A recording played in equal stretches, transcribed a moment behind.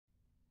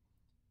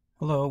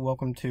Hello,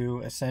 welcome to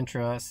a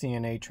Centra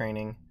CNA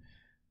training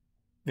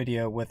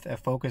video with a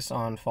focus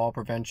on fall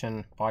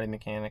prevention, body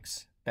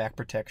mechanics, back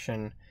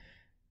protection,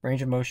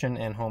 range of motion,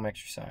 and home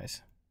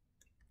exercise.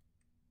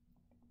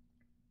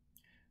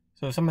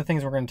 So some of the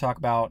things we're going to talk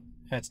about,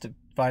 it's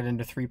divided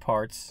into three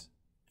parts.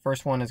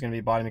 First one is going to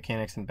be body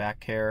mechanics and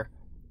back care.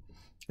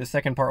 The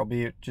second part will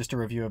be just a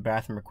review of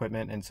bathroom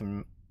equipment and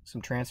some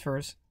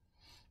transfers.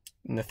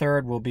 And the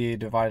third will be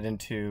divided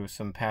into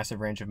some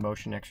passive range of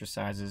motion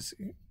exercises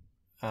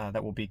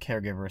that will be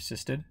caregiver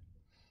assisted.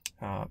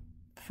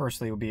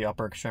 Firstly will be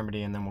upper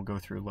extremity, and then we'll go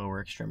through lower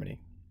extremity.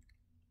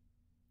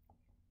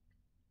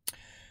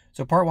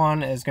 So part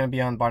one is going to be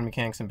on body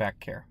mechanics and back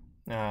care,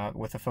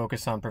 with a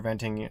focus on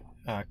preventing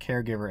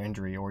caregiver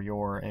injury or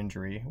your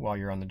injury while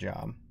you're on the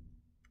job.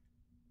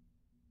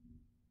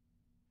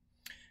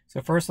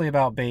 So firstly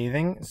about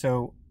bathing.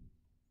 So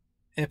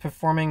if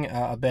performing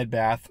a bed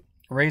bath,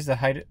 raise the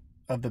height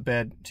of the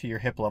bed to your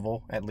hip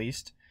level at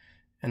least,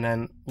 and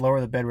then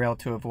lower the bed rail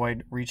to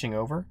avoid reaching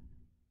over.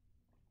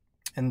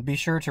 And be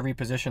sure to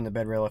reposition the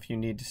bed rail if you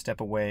need to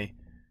step away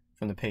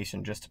from the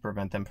patient just to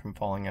prevent them from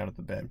falling out of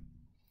the bed.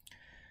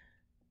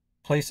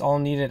 Place all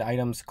needed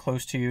items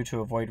close to you to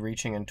avoid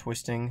reaching and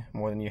twisting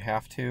more than you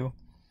have to.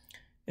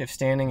 If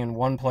standing in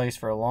one place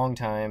for a long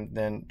time,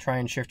 then try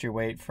and shift your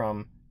weight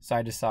from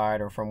side to side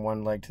or from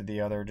one leg to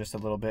the other just a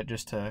little bit,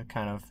 just to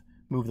kind of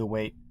move the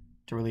weight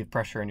to relieve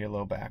pressure in your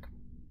low back.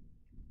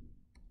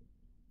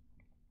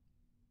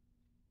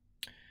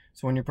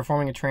 So when you're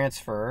performing a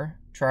transfer,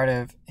 try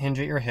to hinge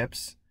at your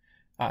hips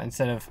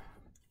instead of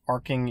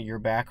arcing your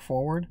back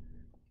forward.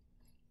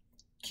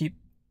 Keep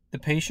the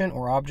patient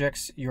or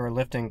objects you are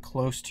lifting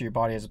close to your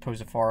body as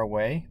opposed to far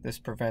away. This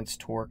prevents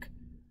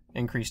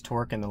increased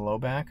torque in the low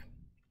back.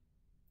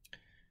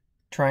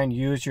 Try and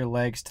use your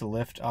legs to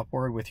lift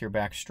upward with your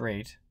back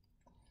straight.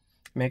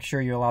 Make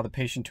sure you allow the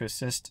patient to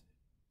assist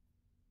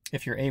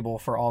if you're able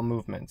for all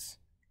movements,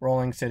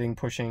 rolling, sitting,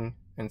 pushing,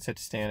 and sit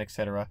to stand,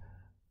 etc.,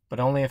 but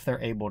only if they're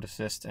able to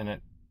assist and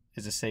it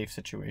is a safe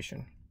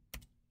situation.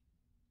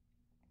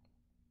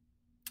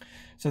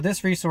 So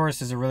this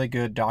resource is a really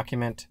good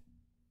document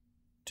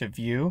to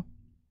view.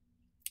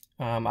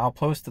 I'll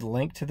post the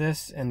link to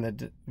this in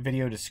the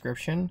video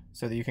description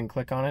so that you can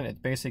click on it.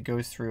 It basically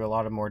goes through a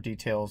lot of more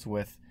details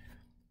with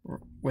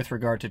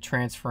regard to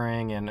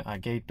transferring and a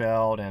gait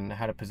belt and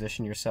how to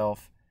position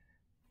yourself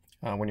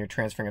when you're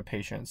transferring a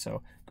patient.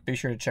 So be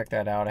sure to check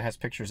that out. It has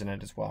pictures in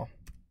it as well.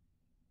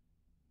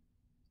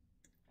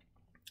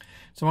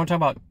 So I want to talk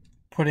about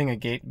putting a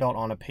gait belt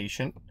on a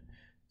patient.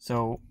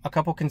 So a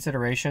couple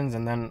considerations,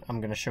 and then I'm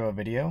going to show a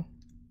video.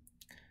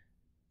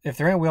 If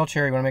they're in a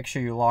wheelchair, you want to make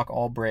sure you lock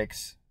all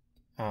brakes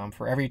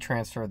for every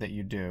transfer that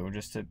you do,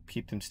 just to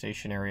keep them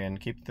stationary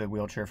and keep the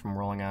wheelchair from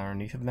rolling out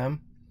underneath of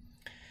them.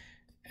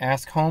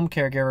 Ask home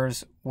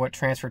caregivers what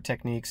transfer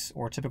techniques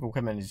or typical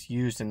equipment is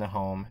used in the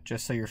home,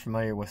 just so you're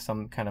familiar with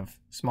some kind of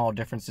small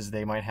differences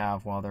they might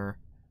have while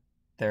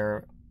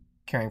they're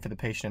caring for the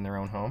patient in their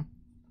own home.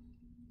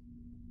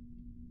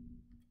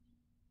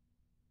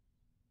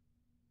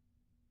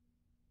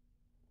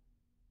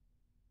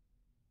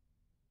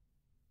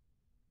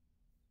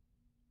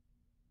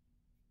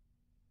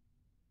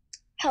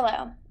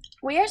 Hello,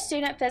 we are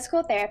student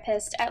physical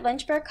therapists at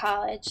Lynchburg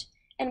College,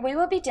 and we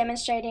will be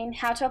demonstrating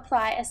how to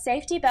apply a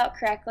safety belt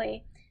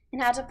correctly and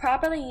how to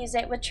properly use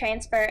it with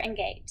transfer and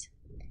gait.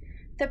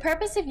 The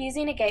purpose of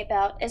using a gait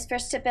belt is for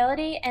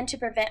stability and to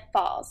prevent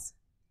falls.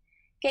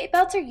 Gait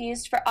belts are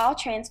used for all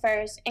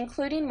transfers,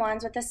 including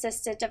ones with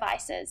assisted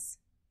devices.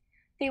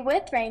 The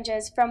width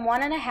ranges from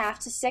 1.5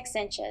 to 6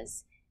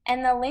 inches,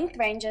 and the length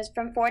ranges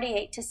from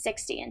 48 to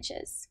 60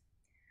 inches.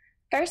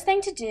 First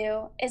thing to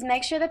do is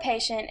make sure the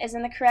patient is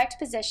in the correct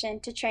position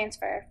to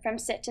transfer from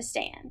sit to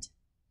stand.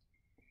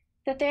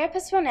 The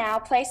therapist will now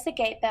place the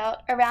gait belt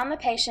around the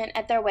patient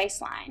at their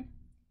waistline.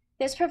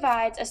 This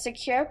provides a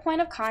secure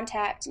point of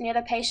contact near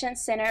the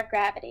patient's center of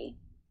gravity.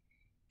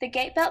 The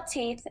gait belt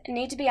teeth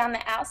need to be on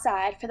the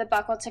outside for the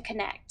buckle to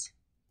connect.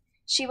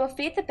 She will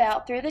feed the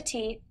belt through the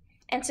teeth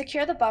and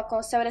secure the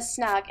buckle so it is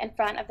snug in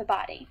front of the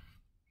body.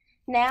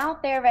 Now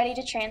they are ready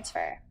to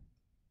transfer.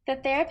 The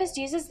therapist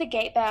uses the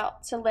gait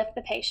belt to lift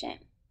the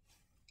patient.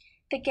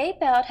 The gait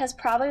belt has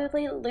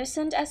probably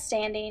loosened as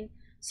standing,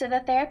 so the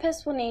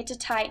therapist will need to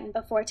tighten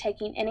before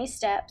taking any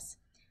steps,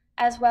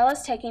 as well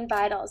as taking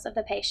vitals of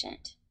the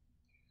patient.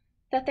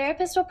 The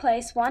therapist will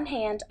place one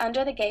hand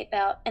under the gait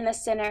belt in the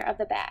center of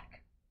the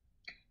back.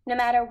 No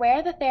matter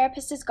where the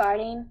therapist is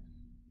guarding,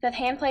 the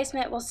hand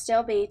placement will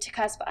still be to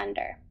cusp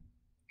under.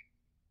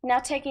 Now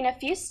taking a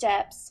few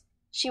steps,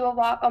 she will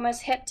walk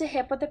almost hip to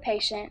hip with the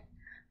patient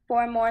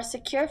for a more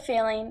secure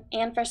feeling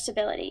and for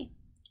stability.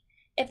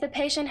 If the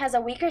patient has a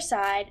weaker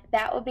side,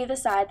 that will be the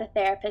side the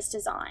therapist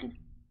is on.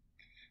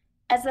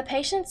 As the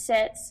patient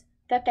sits,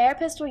 the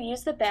therapist will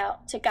use the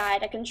belt to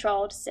guide a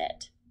controlled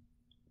sit.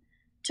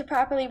 To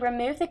properly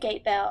remove the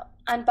gait belt,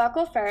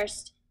 unbuckle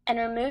first and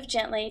remove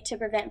gently to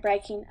prevent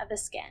breaking of the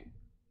skin.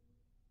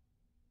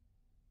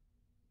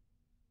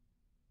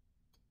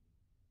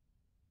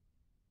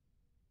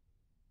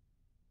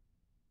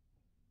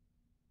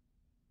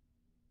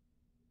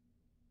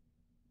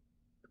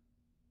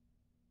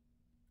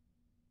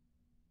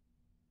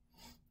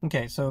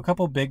 Okay, so a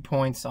couple big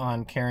points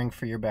on caring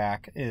for your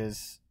back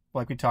is,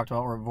 like we talked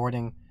about, we're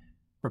avoiding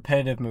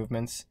repetitive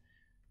movements.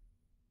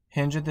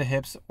 Hinge at the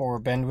hips or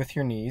bend with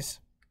your knees.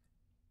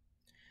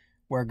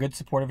 Wear good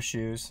supportive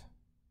shoes.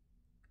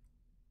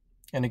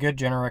 And a good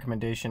general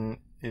recommendation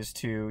is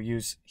to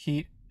use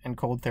heat and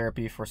cold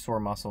therapy for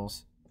sore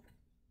muscles.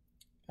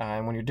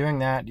 And when you're doing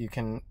that, you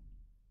can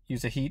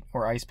use a heat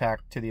or ice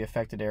pack to the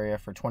affected area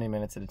for 20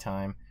 minutes at a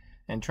time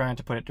and try not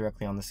to put it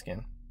directly on the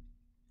skin.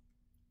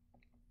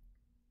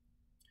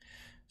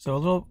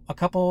 So a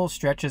couple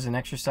stretches and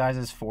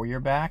exercises for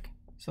your back.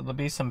 So there'll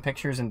be some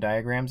pictures and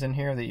diagrams in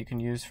here that you can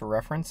use for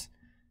reference.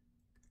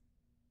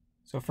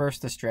 So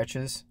first, the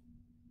stretches.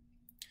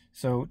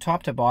 So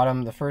top to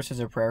bottom, the first is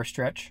a prayer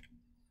stretch.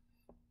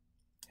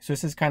 So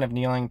this is kind of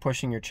kneeling,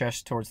 pushing your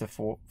chest towards the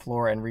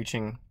floor and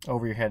reaching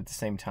over your head at the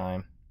same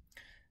time.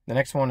 The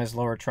next one is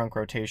lower trunk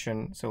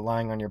rotation, so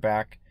lying on your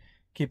back,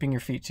 keeping your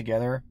feet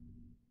together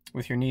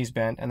with your knees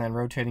bent, and then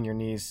rotating your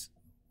knees,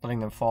 letting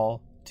them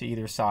fall to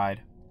either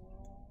side.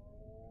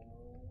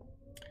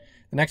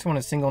 The next one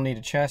is single knee to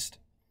chest.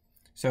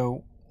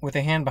 So with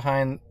a hand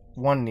behind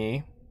one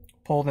knee,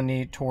 pull the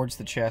knee towards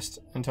the chest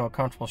until a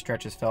comfortable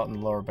stretch is felt in the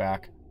lower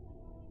back,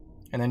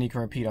 and then you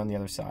can repeat on the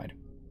other side.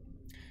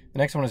 The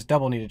next one is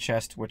double knee to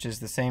chest, which is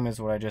the same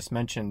as what I just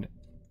mentioned,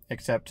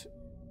 except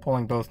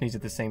pulling both knees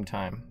at the same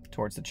time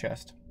towards the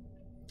chest.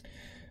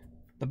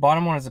 The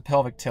bottom one is a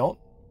pelvic tilt,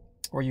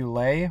 where you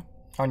lay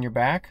on your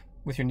back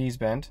with your knees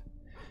bent,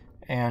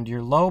 and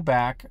your low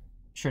back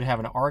should have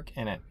an arc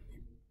in it.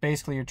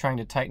 Basically, you're trying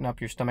to tighten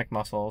up your stomach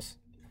muscles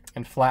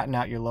and flatten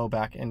out your low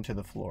back into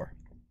the floor.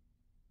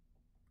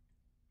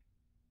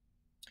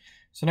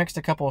 So next,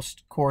 a couple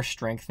core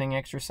strengthening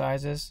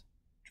exercises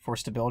for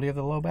stability of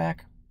the low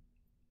back.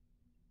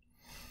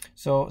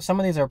 So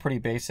some of these are pretty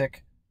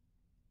basic,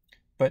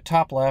 but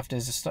top left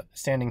is a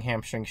standing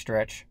hamstring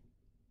stretch.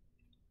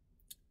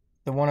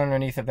 The one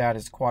underneath of that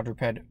is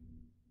quadruped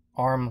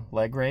arm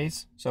leg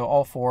raise. So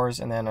all fours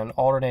and then an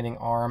alternating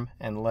arm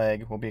and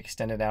leg will be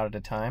extended out at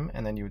a time,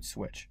 and then you would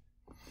switch.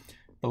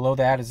 Below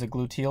that is a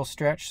gluteal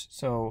stretch.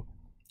 So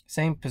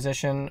same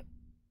position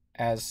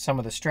as some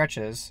of the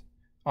stretches,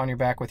 on your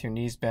back with your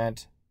knees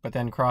bent, but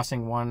then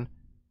crossing one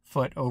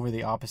foot over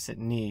the opposite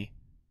knee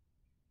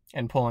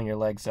and pulling your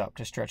legs up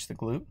to stretch the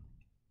glute.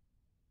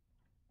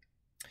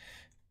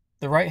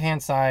 The right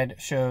hand side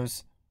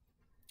shows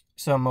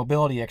some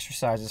mobility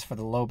exercises for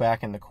the low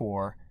back and the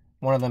core.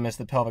 One of them is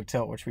the pelvic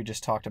tilt, which we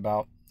just talked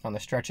about on the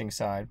stretching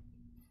side.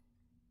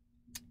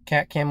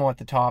 Cat camel at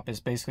the top is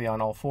basically on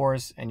all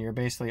fours, and you're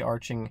basically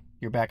arching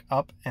your back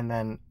up and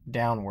then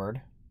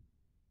downward.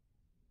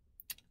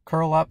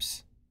 Curl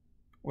ups,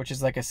 which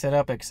is like a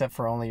sit-up except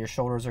for only your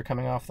shoulders are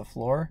coming off the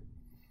floor.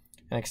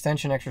 An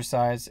extension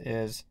exercise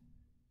is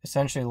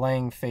essentially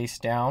laying face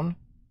down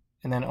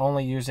and then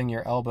only using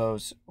your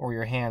elbows or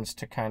your hands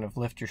to kind of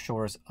lift your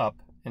shoulders up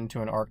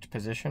into an arched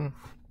position.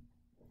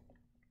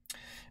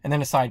 And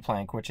then a side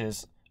plank, which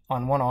is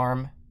on one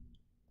arm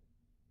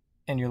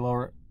and your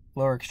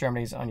lower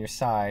extremities on your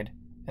side,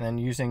 and then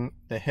using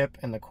the hip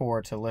and the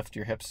core to lift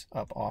your hips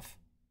up off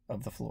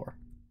of the floor.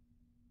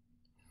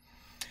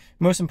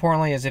 Most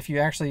importantly is if you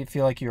actually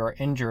feel like you are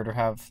injured or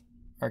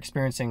are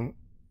experiencing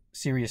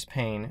serious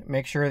pain,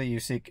 make sure that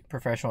you seek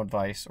professional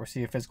advice or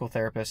see a physical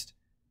therapist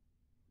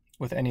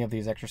with any of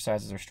these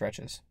exercises or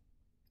stretches.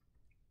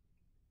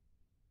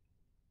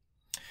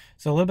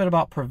 So a little bit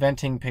about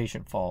preventing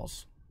patient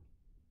falls.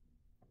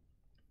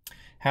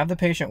 Have the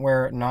patient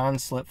wear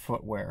non-slip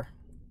footwear.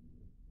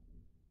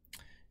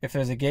 If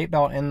there's a gait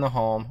belt in the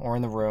home or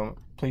in the room,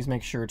 please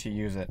make sure to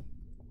use it.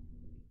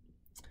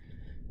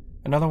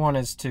 Another one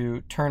is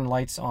to turn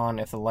lights on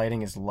if the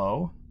lighting is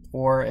low,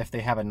 or if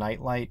they have a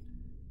night light,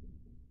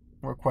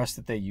 request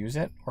that they use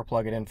it or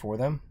plug it in for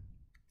them.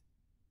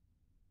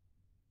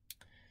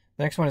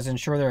 The next one is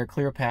ensure there are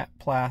clear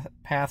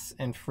paths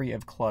and free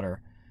of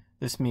clutter.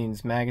 This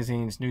means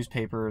magazines,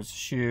 newspapers,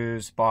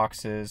 shoes,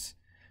 boxes,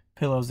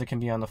 pillows that can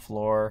be on the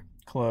floor,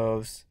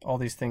 clothes, all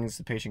these things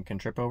the patient can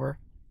trip over.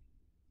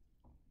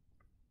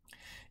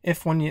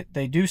 If when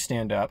they do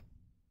stand up,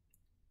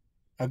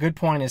 a good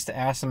point is to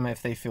ask them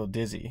if they feel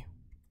dizzy.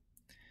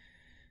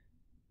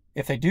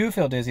 If they do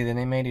feel dizzy, then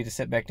they may need to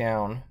sit back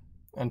down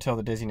until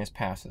the dizziness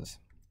passes.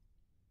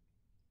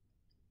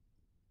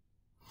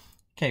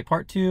 Okay,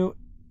 part 2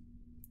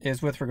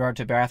 is with regard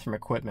to bathroom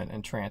equipment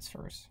and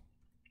transfers.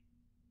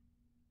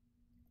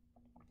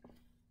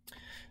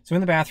 So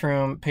in the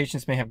bathroom,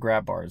 patients may have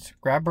grab bars.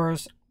 Grab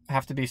bars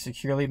have to be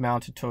securely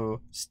mounted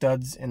to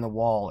studs in the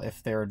wall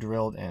if they're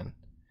drilled in.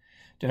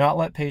 Do not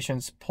let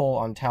patients pull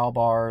on towel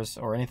bars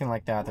or anything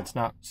like that that's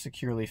not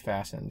securely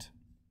fastened.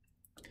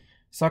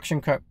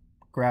 Suction cup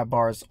grab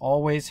bars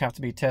always have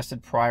to be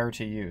tested prior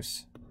to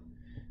use.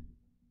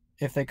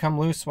 If they come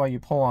loose while you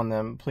pull on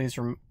them, please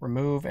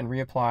remove and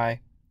reapply.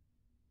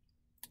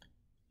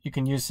 You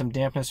can use some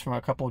dampness from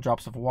a couple of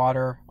drops of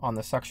water on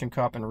the suction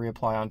cup and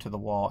reapply onto the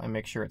wall and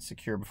make sure it's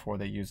secure before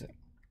they use it.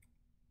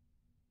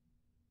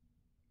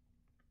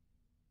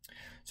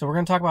 So we're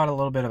going to talk about a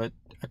little bit of a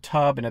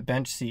tub and a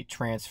bench seat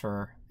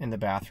transfer in the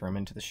bathroom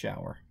into the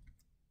shower.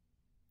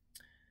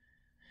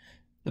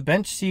 The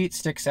bench seat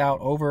sticks out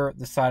over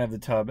the side of the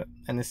tub,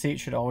 and the seat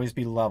should always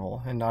be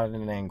level and not at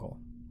an angle.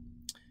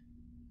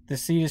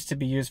 This seat is to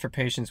be used for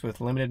patients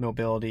with limited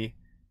mobility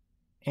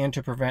and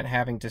to prevent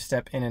having to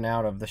step in and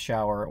out of the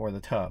shower or the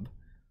tub.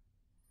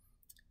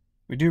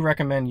 We do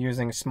recommend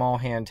using a small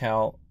hand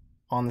towel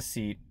on the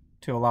seat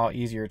to allow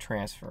easier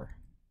transfer.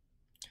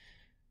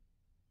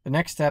 The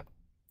next step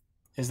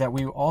is that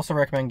we also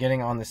recommend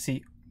getting on the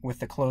seat with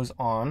the clothes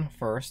on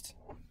first.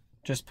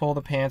 Just pull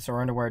the pants or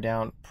underwear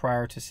down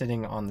prior to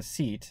sitting on the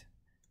seat,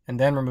 and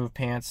then remove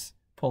pants,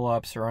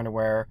 pull-ups, or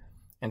underwear,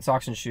 and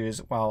socks and shoes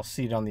while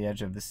seated on the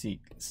edge of the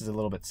seat. This is a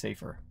little bit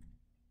safer.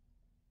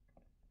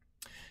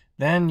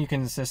 Then you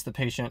can assist the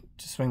patient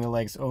to swing the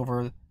legs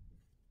over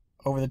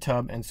the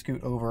tub and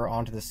scoot over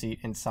onto the seat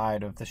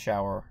inside of the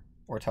shower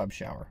or tub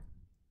shower.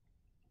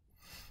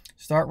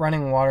 Start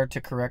running water to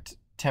correct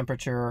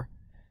temperature.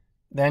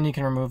 Then you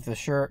can remove the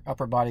shirt,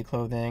 upper body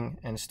clothing,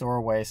 and store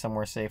away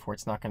somewhere safe where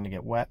it's not going to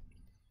get wet.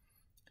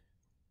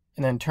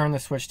 And then turn the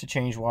switch to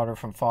change water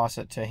from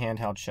faucet to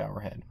handheld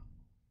shower head.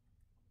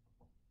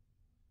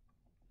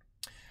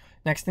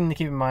 Next thing to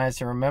keep in mind is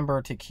to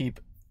remember to keep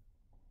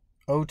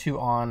O2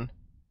 on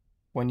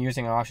when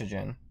using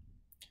oxygen.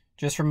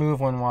 Just remove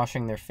when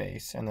washing their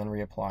face and then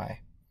reapply.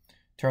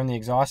 Turn the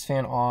exhaust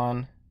fan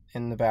on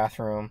in the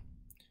bathroom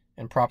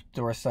and prop the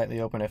door slightly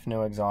open if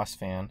no exhaust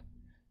fan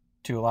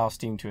to allow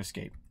steam to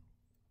escape.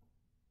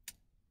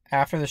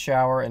 After the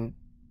shower and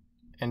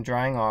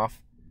drying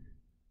off,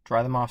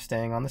 dry them off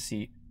staying on the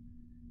seat.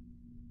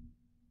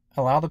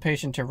 Allow the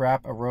patient to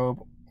wrap a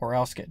robe or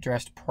else get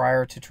dressed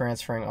prior to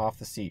transferring off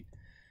the seat.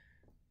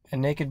 A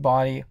naked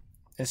body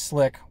is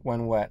slick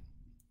when wet.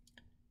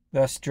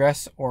 Thus,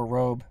 dress or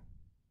robe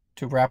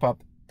to wrap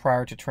up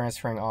prior to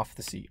transferring off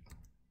the seat.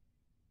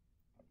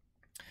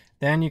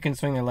 Then you can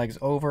swing the legs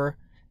over.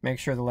 Make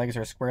sure the legs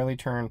are squarely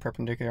turned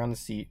perpendicular on the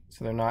seat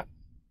so they're not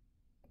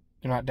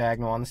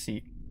diagonal on the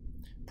seat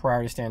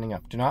prior to standing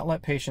up. Do not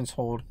let patients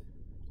hold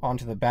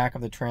onto the back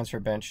of the transfer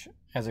bench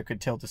as it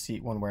could tilt the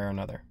seat one way or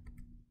another.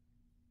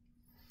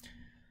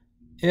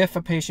 If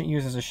a patient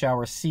uses a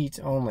shower seat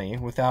only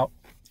without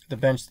the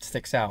bench that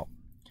sticks out,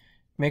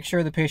 make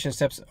sure the patient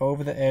steps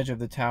over the edge of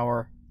the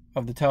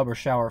tub or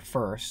shower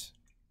first.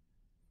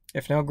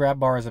 If no grab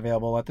bar is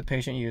available, let the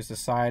patient use the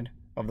side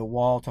of the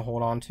wall to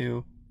hold on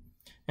to.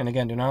 And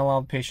again, do not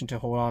allow the patient to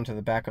hold on to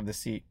the back of the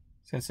seat,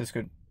 since this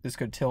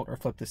could tilt or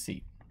flip the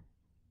seat.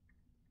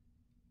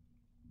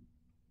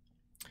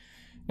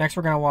 Next,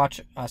 we're going to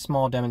watch a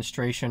small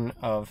demonstration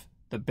of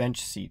the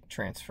bench seat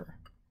transfer.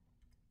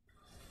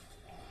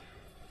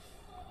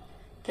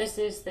 This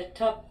is the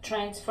top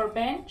transfer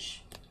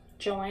bench,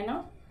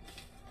 Joanna.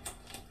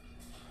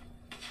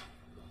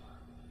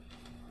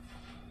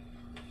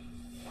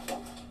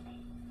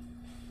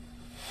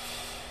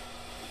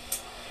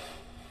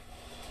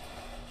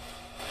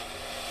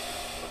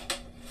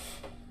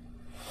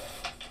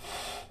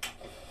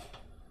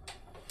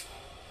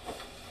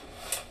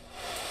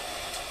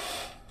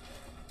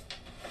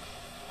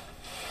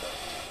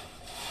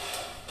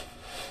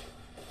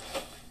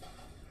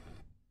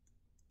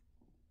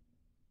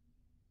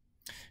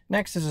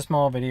 Next is a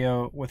small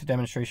video with a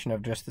demonstration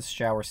of just the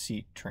shower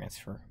seat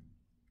transfer.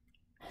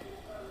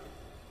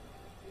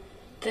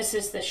 This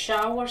is the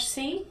shower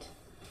seat,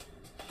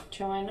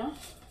 Joanna.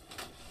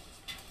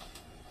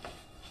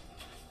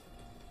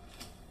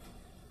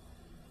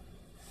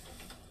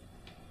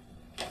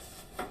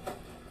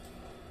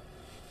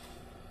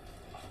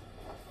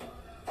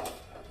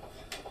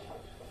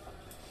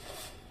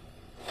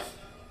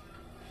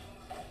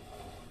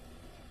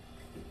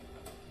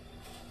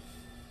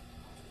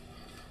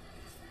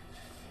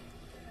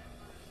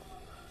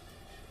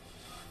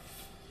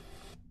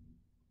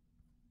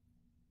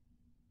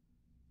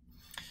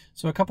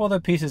 So a couple other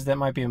pieces that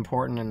might be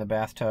important in the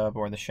bathtub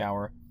or the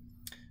shower.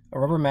 A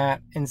rubber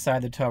mat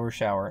inside the tub or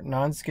shower,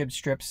 non-skid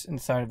strips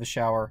inside of the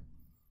shower,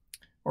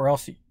 or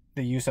else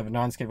the use of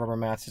non-skid rubber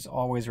mats is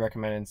always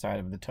recommended inside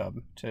of the tub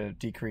to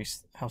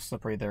decrease how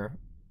slippery their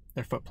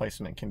foot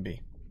placement can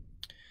be.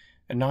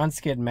 A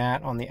non-skid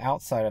mat on the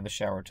outside of the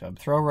shower tub.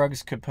 Throw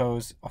rugs could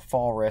pose a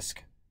fall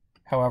risk.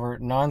 However,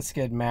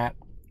 non-skid mat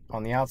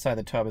on the outside of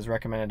the tub is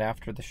recommended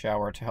after the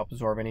shower to help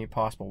absorb any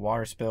possible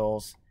water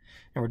spills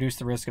and reduce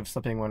the risk of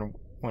slipping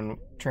when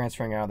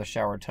transferring out of the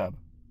shower tub.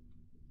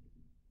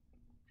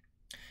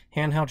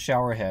 Handheld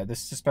shower head.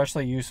 This is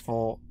especially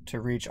useful to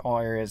reach all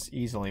areas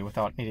easily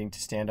without needing to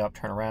stand up,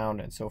 turn around,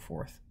 and so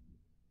forth.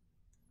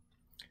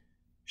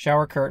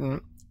 Shower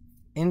curtain.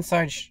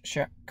 Inside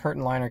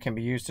curtain liner can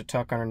be used to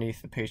tuck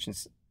underneath the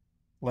patient's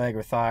leg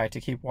or thigh to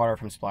keep water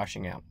from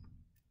splashing out.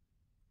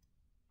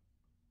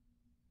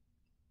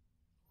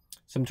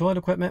 Some toilet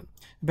equipment.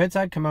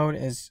 Bedside commode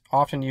is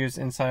often used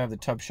inside of the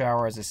tub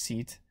shower as a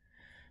seat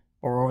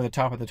or over the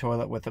top of the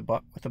toilet with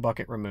the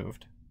bucket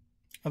removed.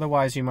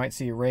 Otherwise, you might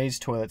see a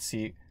raised toilet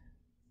seat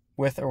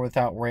with or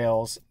without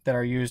rails that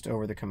are used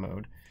over the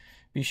commode.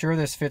 Be sure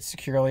this fits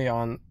securely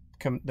on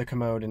the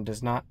commode and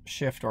does not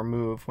shift or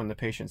move when the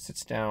patient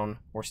sits down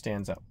or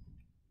stands up.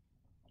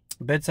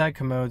 Bedside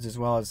commodes, as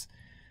well as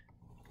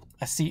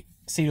a seat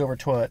over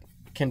toilet,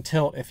 can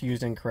tilt if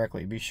used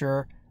incorrectly. Be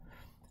sure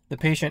the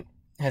patient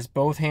has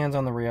both hands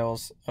on the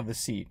rails of the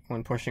seat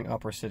when pushing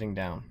up or sitting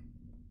down.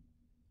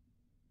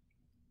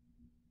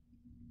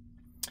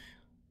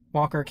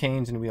 Walker,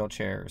 canes, and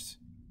wheelchairs.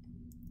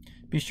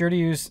 Be sure to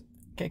use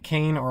a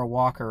cane or a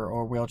walker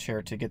or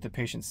wheelchair to get the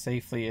patient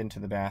safely into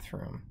the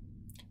bathroom.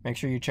 Make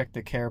sure you check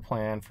the care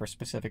plan for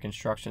specific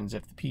instructions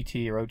if the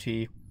PT or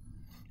OT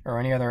or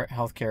any other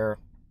healthcare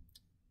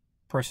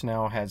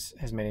personnel has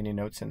made any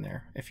notes in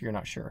there if you're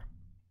not sure.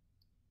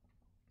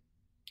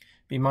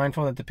 Be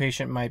mindful that the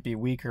patient might be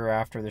weaker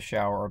after the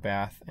shower or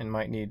bath and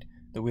might need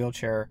the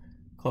wheelchair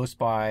close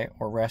by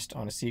or rest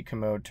on a seat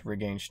commode to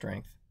regain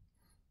strength.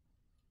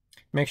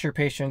 Make sure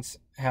patients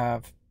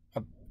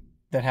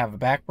that have a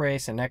back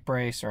brace, a neck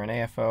brace, or an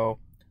AFO,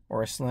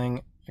 or a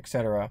sling,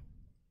 etc.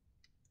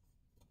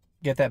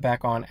 get that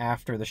back on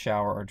after the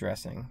shower or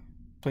dressing.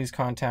 Please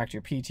contact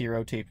your PT or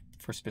OT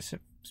for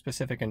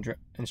specific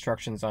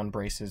instructions on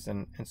braces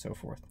and so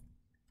forth.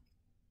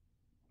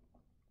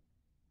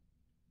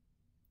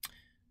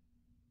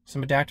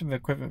 Some adaptive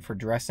equipment for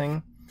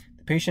dressing.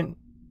 The patient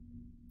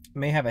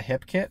may have a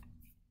hip kit,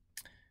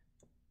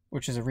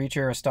 which is a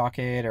reacher, a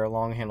stockade, or a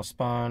long handle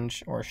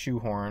sponge, or a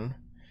shoehorn,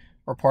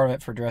 or part of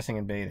it for dressing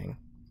and bathing.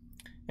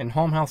 In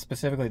home health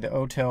specifically, the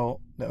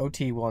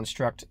OT will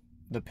instruct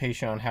the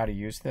patient on how to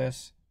use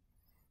this.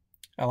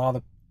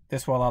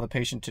 This will allow the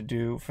patient to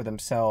do for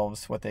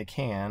themselves what they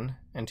can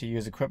and to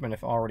use equipment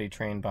if already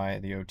trained by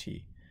the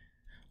OT.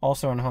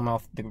 Also in home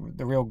health,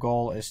 the real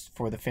goal is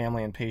for the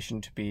family and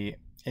patient to be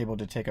able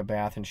to take a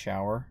bath and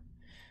shower.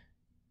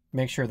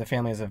 Make sure the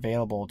family is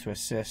available to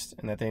assist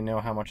and that they know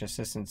how much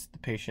assistance the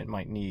patient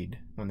might need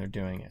when they're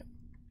doing it.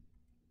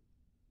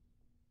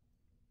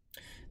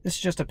 This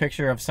is just a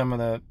picture of some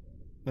of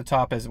the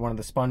top is one of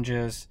the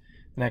sponges.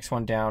 The next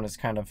one down is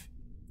kind of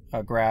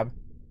a grab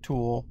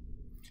tool.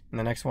 And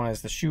the next one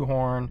is the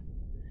shoehorn,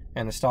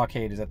 and the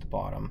stockade is at the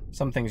bottom.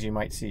 Some things you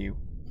might see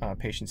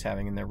patients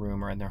having in their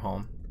room or in their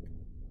home.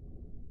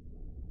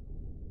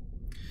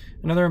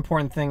 Another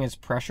important thing is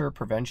pressure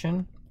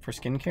prevention for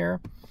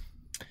skincare.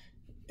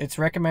 It's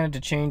recommended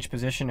to change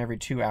position every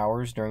 2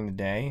 hours during the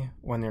day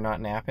when they're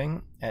not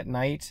napping. At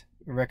night,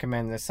 we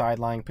recommend the side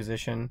lying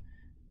position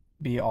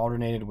be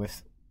alternated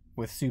with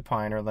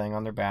supine or laying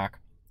on their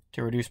back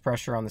to reduce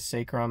pressure on the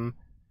sacrum,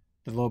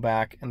 the low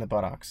back, and the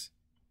buttocks.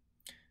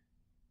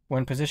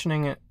 When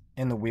positioning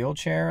in the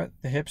wheelchair,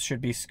 the hips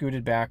should be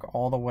scooted back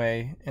all the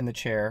way in the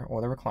chair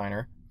or the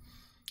recliner.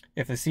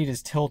 If the seat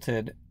is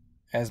tilted,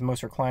 as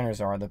most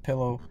recliners are,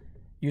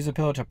 use a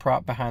pillow to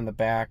prop behind the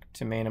back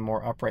to maintain a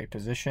more upright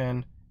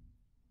position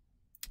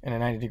and a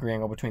 90-degree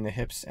angle between the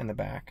hips and the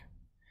back.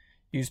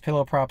 Use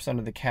pillow props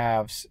under the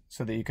calves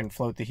so that you can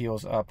float the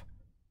heels up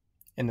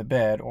in the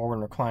bed or when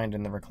reclined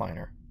in the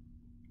recliner.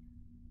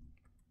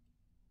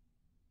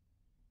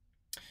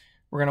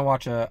 We're going to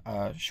watch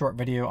a short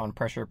video on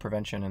pressure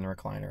prevention in the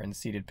recliner in the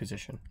seated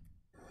position.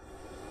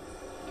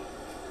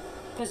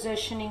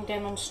 Positioning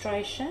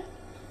demonstration.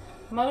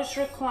 Most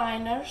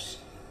recliners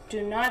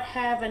do not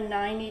have a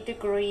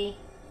 90-degree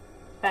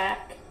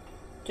back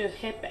to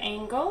hip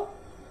angle.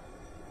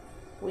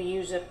 We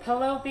use a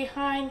pillow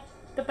behind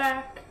the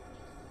back,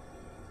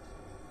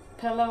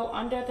 pillow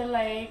under the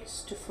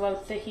legs to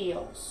float the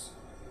heels.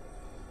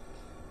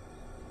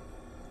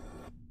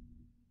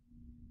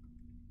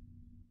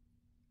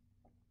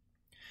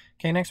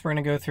 Okay, next we're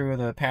going to go through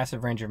the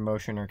passive range of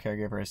motion or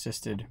caregiver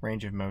assisted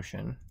range of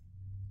motion.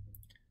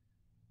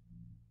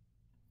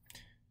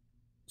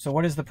 So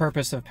what is the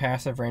purpose of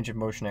passive range of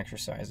motion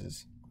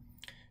exercises?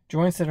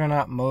 Joints that are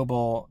not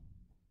mobile,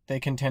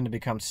 they can tend to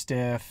become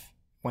stiff.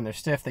 When they're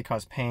stiff, they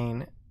cause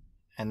pain,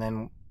 and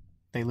then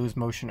they lose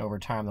motion over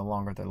time the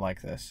longer they're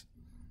like this.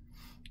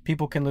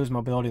 People can lose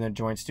mobility in their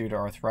joints due to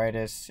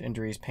arthritis,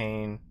 injuries,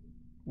 pain,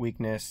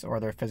 weakness, or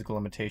other physical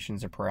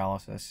limitations or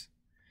paralysis.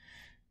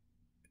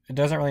 It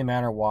doesn't really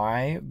matter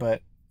why,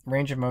 but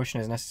range of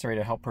motion is necessary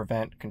to help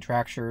prevent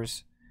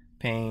contractures,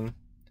 pain,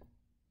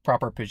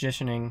 proper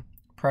positioning,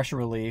 pressure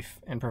relief,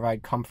 and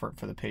provide comfort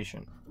for the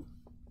patient.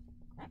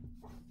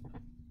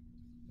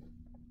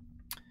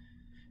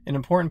 An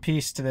important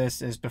piece to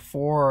this is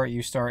before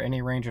you start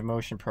any range of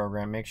motion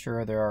program, make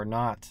sure there are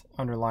not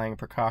underlying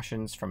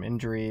precautions from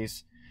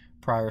injuries,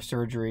 prior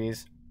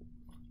surgeries,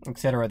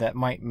 etc. that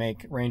might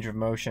make range of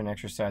motion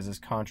exercises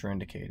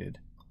contraindicated.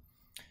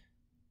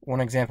 One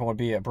example would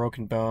be a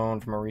broken bone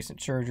from a recent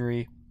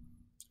surgery.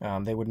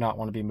 They would not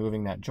want to be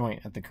moving that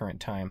joint at the current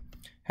time.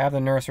 Have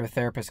the nurse or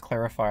therapist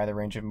clarify the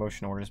range of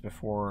motion orders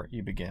before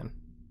you begin.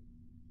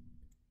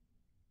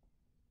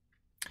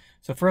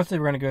 So firstly,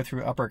 we're going to go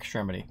through upper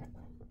extremity.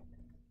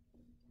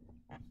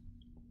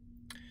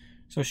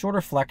 So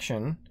shoulder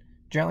flexion,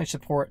 gently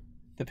support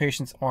the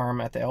patient's arm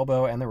at the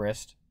elbow and the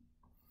wrist.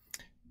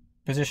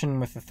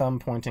 Position with the thumb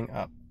pointing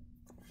up,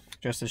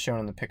 just as shown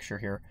in the picture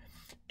here.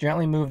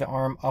 Gently move the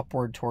arm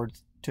upward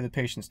to the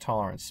patient's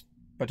tolerance.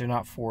 but do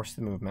not force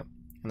the movement,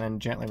 and then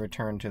gently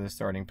return to the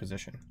starting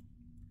position.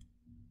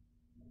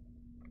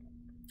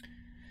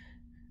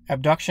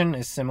 Abduction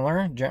is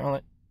similar.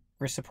 Gently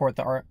support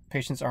the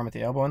patient's arm at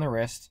the elbow and the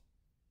wrist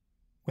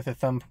with the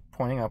thumb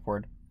pointing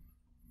upward.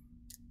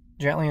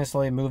 Gently and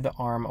slowly move the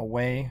arm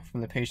away from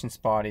the patient's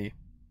body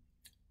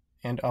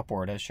and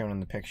upward as shown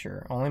in the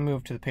picture. Only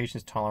move to the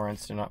patient's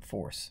tolerance, do not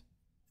force,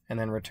 and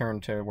then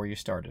return to where you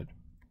started.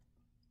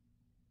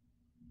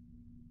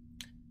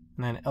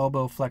 And then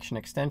elbow flexion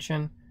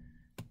extension.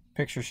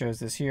 Picture shows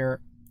this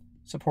here.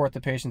 Support the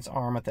patient's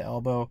arm at the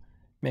elbow,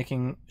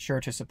 making sure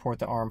to support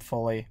the arm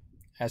fully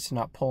as to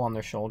not pull on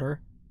their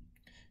shoulder.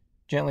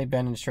 Gently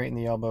bend and straighten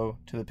the elbow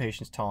to the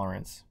patient's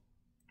tolerance.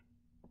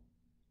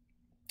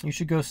 You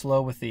should go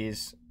slow with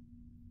these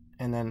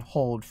and then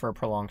hold for a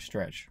prolonged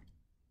stretch.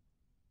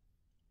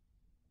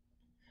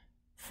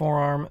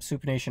 Forearm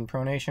supination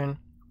pronation.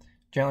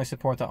 Gently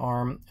support the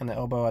arm and the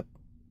elbow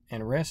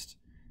and wrist,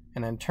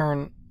 and then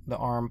turn the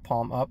arm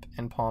palm up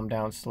and palm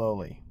down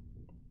slowly.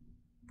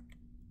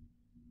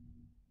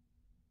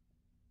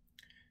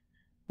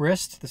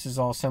 Wrist, this is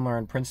all similar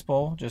in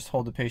principle. Just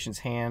hold the patient's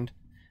hand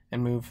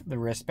and move the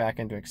wrist back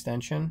into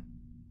extension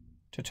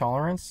to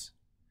tolerance.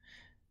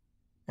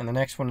 And the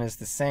next one is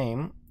the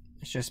same.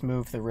 It's just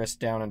move the wrist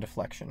down into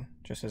flexion,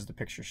 just as the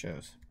picture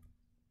shows.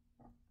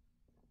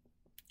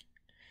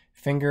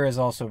 Finger is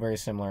also very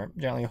similar.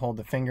 Gently hold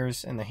the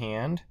fingers in the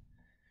hand,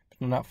 but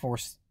do not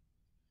force.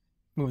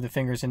 Move the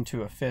fingers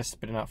into a fist,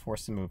 but do not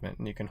force the movement.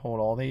 And you can hold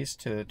all these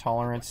to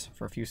tolerance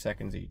for a few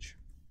seconds each.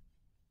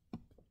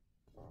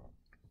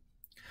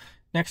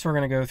 Next, we're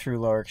going to go through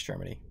lower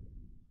extremity.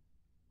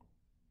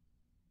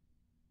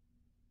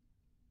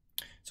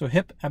 So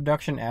hip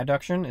abduction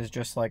adduction is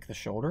just like the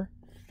shoulder,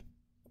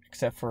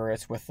 except for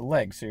it's with the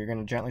leg. So you're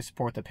going to gently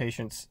support the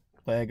patient's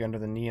leg under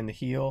the knee and the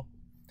heel.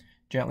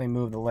 Gently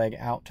move the leg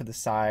out to the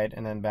side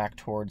and then back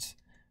towards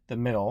the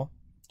middle,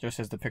 just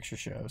as the picture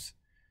shows.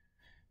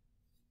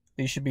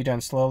 These should be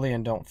done slowly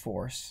and don't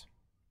force.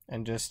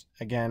 And just,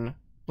 again,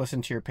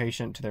 listen to your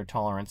patient to their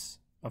tolerance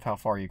of how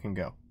far you can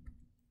go.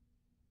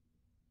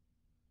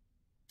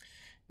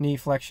 Knee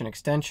flexion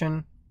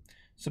extension.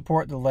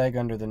 Support the leg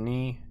under the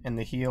knee and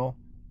the heel.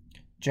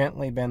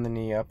 Gently bend the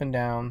knee up and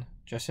down,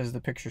 just as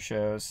the picture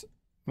shows,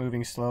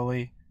 moving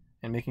slowly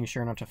and making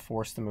sure not to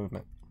force the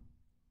movement.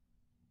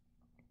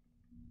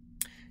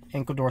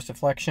 Ankle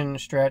dorsiflexion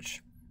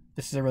stretch.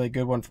 This is a really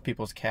good one for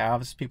people's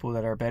calves. People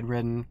that are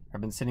bedridden,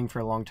 have been sitting for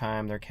a long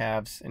time, their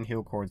calves and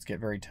heel cords get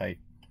very tight.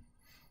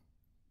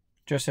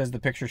 Just as the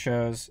picture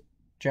shows,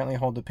 gently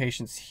hold the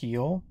patient's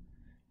heel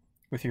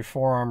with your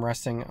forearm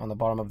resting on the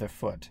bottom of their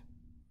foot.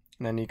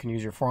 And then you can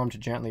use your forearm to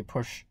gently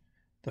push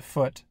the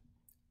foot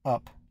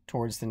up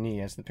towards the knee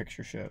as the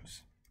picture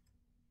shows.